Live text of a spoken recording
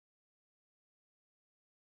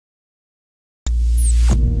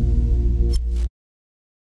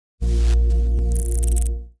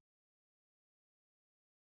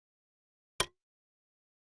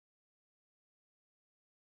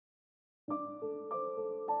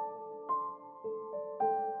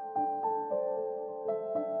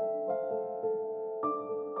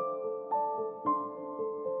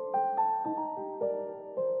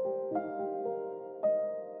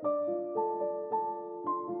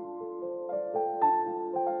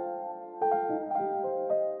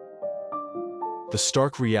The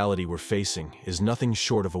stark reality we're facing is nothing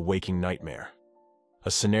short of a waking nightmare,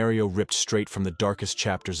 a scenario ripped straight from the darkest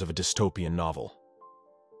chapters of a dystopian novel.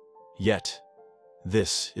 Yet,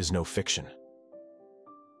 this is no fiction.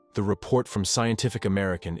 The report from Scientific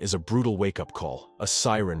American is a brutal wake-up call, a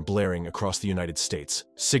siren blaring across the United States,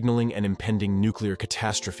 signaling an impending nuclear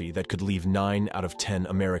catastrophe that could leave 9 out of 10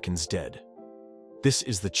 Americans dead. This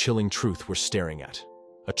is the chilling truth we're staring at,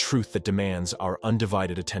 a truth that demands our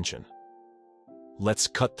undivided attention. Let's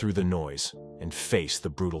cut through the noise and face the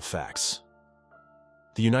brutal facts.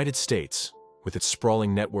 The United States, with its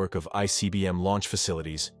sprawling network of ICBM launch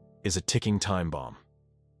facilities, is a ticking time bomb.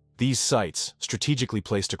 These sites, strategically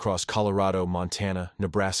placed across Colorado, Montana,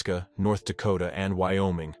 Nebraska, North Dakota, and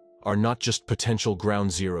Wyoming, are not just potential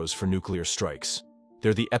ground zeros for nuclear strikes.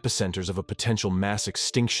 They're the epicenters of a potential mass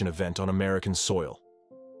extinction event on American soil.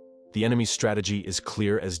 The enemy's strategy is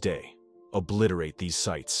clear as day: obliterate these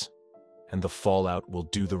sites, and the fallout will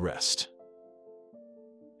do the rest.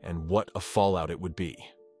 And what a fallout it would be.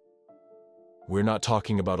 We're not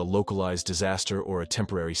talking about a localized disaster or a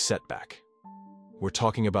temporary setback. We're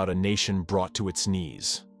talking about a nation brought to its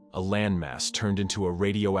knees, a landmass turned into a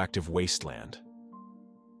radioactive wasteland.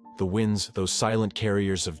 The winds, those silent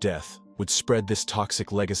carriers of death, would spread this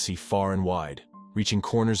toxic legacy far and wide, reaching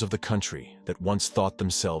corners of the country that once thought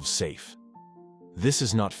themselves safe. This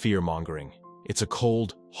is not fear-mongering. It's a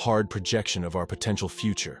cold, hard projection of our potential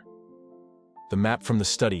future. The map from the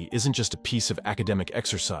study isn't just a piece of academic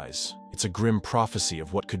exercise, it's a grim prophecy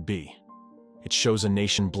of what could be. It shows a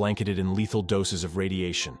nation blanketed in lethal doses of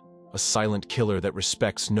radiation, a silent killer that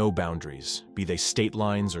respects no boundaries, be they state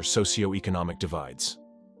lines or socio-economic divides.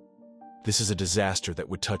 This is a disaster that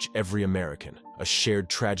would touch every American, a shared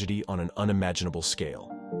tragedy on an unimaginable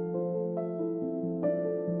scale.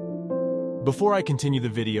 Before I continue the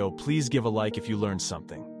video, please give a like if you learned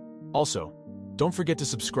something. Also, don't forget to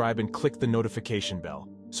subscribe and click the notification bell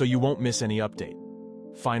so you won't miss any update.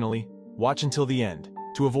 Finally, watch until the end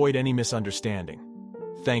to avoid any misunderstanding.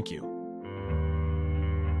 Thank you.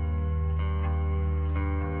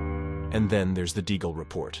 And then there's the Deagle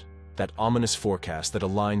report, that ominous forecast that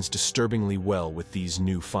aligns disturbingly well with these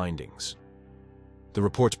new findings. The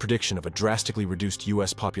report's prediction of a drastically reduced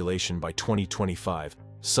U.S. population by 2025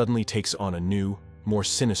 suddenly takes on a new, more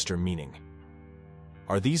sinister meaning.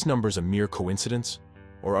 Are these numbers a mere coincidence,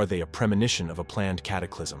 or are they a premonition of a planned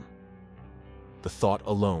cataclysm? The thought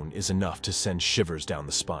alone is enough to send shivers down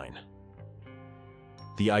the spine.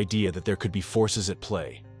 The idea that there could be forces at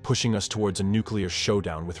play, pushing us towards a nuclear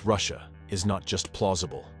showdown with Russia, is not just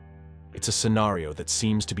plausible. It's a scenario that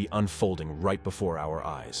seems to be unfolding right before our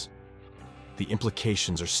eyes. The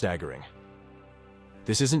implications are staggering.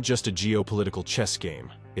 This isn't just a geopolitical chess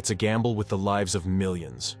game, it's a gamble with the lives of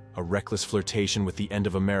millions, a reckless flirtation with the end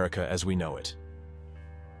of America as we know it.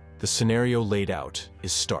 The scenario laid out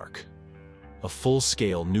is stark. A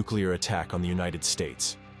full-scale nuclear attack on the United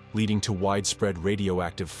States, leading to widespread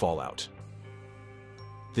radioactive fallout.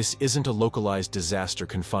 This isn't a localized disaster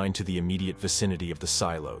confined to the immediate vicinity of the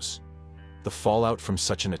silos. The fallout from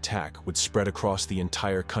such an attack would spread across the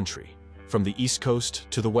entire country, from the East Coast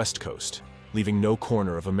to the West Coast, leaving no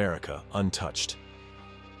corner of America untouched.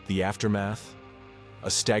 The aftermath?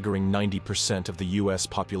 A staggering 90% of the U.S.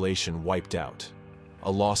 population wiped out.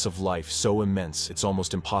 A loss of life so immense it's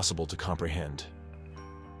almost impossible to comprehend.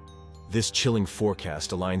 This chilling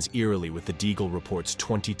forecast aligns eerily with the Deagle report's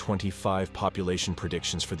 2025 population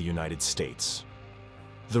predictions for the United States.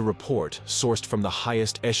 The report, sourced from the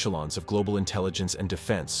highest echelons of global intelligence and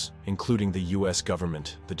defense, including the U.S.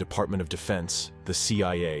 government, the Department of Defense, the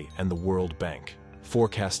CIA, and the World Bank,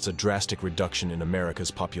 forecasts a drastic reduction in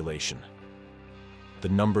America's population. The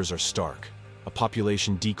numbers are stark. A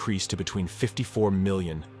population decrease to between 54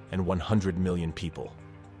 million and 100 million people.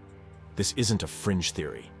 This isn't a fringe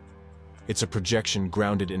theory. It's a projection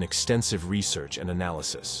grounded in extensive research and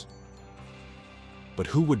analysis. But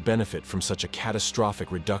who would benefit from such a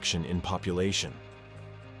catastrophic reduction in population?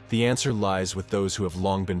 The answer lies with those who have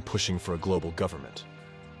long been pushing for a global government.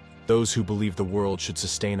 Those who believe the world should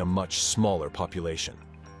sustain a much smaller population.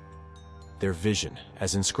 Their vision,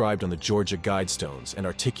 as inscribed on the Georgia Guidestones and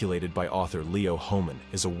articulated by author Leo Hohmann,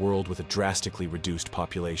 is a world with a drastically reduced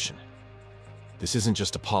population. This isn't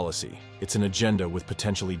just a policy, it's an agenda with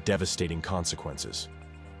potentially devastating consequences.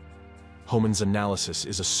 Hohmann's analysis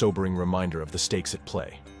is a sobering reminder of the stakes at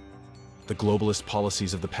play. The globalist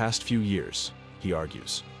policies of the past few years, he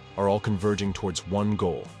argues, are all converging towards one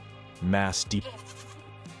goal: mass deep.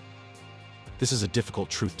 This is a difficult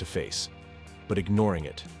truth to face, but ignoring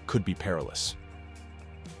it could be perilous.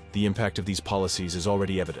 The impact of these policies is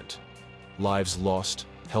already evident: lives lost,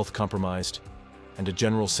 health compromised, and a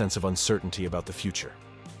general sense of uncertainty about the future.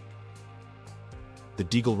 The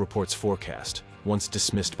Deagle report's forecast, once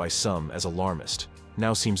dismissed by some as alarmist,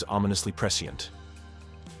 now seems ominously prescient.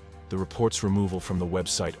 The report's removal from the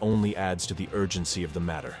website only adds to the urgency of the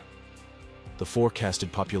matter. The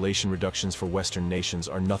forecasted population reductions for Western nations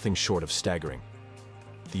are nothing short of staggering.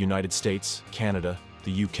 The United States, Canada,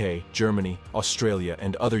 the UK, Germany, Australia,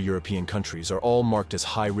 and other European countries are all marked as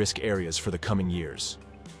high-risk areas for the coming years.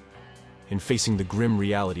 In facing the grim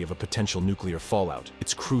reality of a potential nuclear fallout,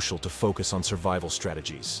 it's crucial to focus on survival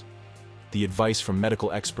strategies. The advice from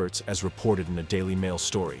medical experts, as reported in a Daily Mail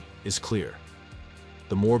story, is clear.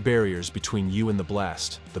 The more barriers between you and the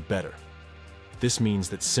blast, the better. This means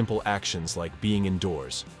that simple actions like being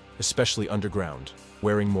indoors, especially underground,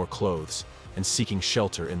 wearing more clothes, and seeking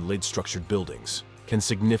shelter in lid-structured buildings, can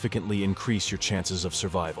significantly increase your chances of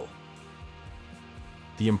survival.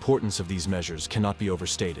 The importance of these measures cannot be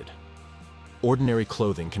overstated. Ordinary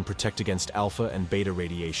clothing can protect against alpha and beta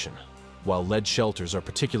radiation, while lead shelters are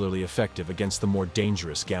particularly effective against the more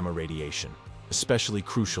dangerous gamma radiation, especially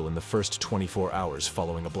crucial in the first 24 hours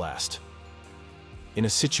following a blast. In a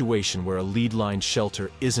situation where a lead-lined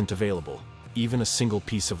shelter isn't available, even a single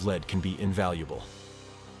piece of lead can be invaluable.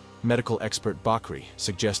 Medical expert Bakri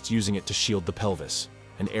suggests using it to shield the pelvis,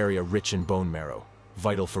 an area rich in bone marrow,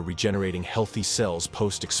 vital for regenerating healthy cells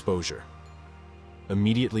post-exposure.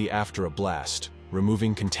 Immediately after a blast,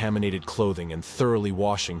 removing contaminated clothing and thoroughly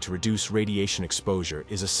washing to reduce radiation exposure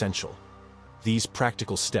is essential. These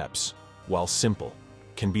practical steps, while simple,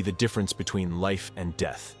 can be the difference between life and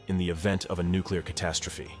death in the event of a nuclear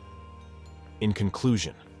catastrophe. In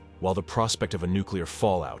conclusion, while the prospect of a nuclear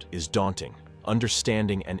fallout is daunting,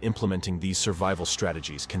 understanding and implementing these survival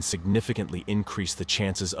strategies can significantly increase the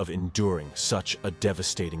chances of enduring such a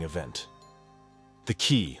devastating event. The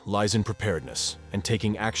key lies in preparedness and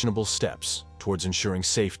taking actionable steps towards ensuring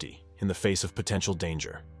safety in the face of potential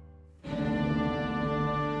danger.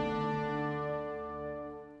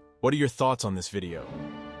 What are your thoughts on this video?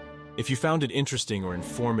 If you found it interesting or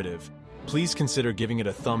informative, please consider giving it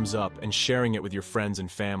a thumbs up and sharing it with your friends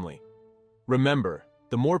and family. Remember,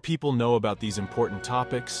 the more people know about these important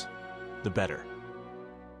topics, the better.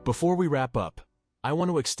 Before we wrap up, I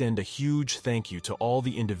want to extend a huge thank you to all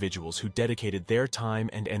the individuals who dedicated their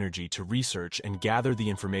time and energy to research and gather the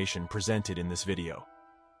information presented in this video.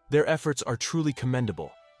 Their efforts are truly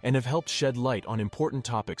commendable and have helped shed light on important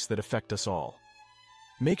topics that affect us all.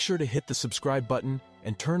 Make sure to hit the subscribe button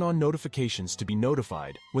and turn on notifications to be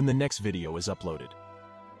notified when the next video is uploaded.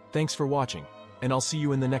 Thanks for watching, and I'll see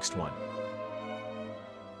you in the next one.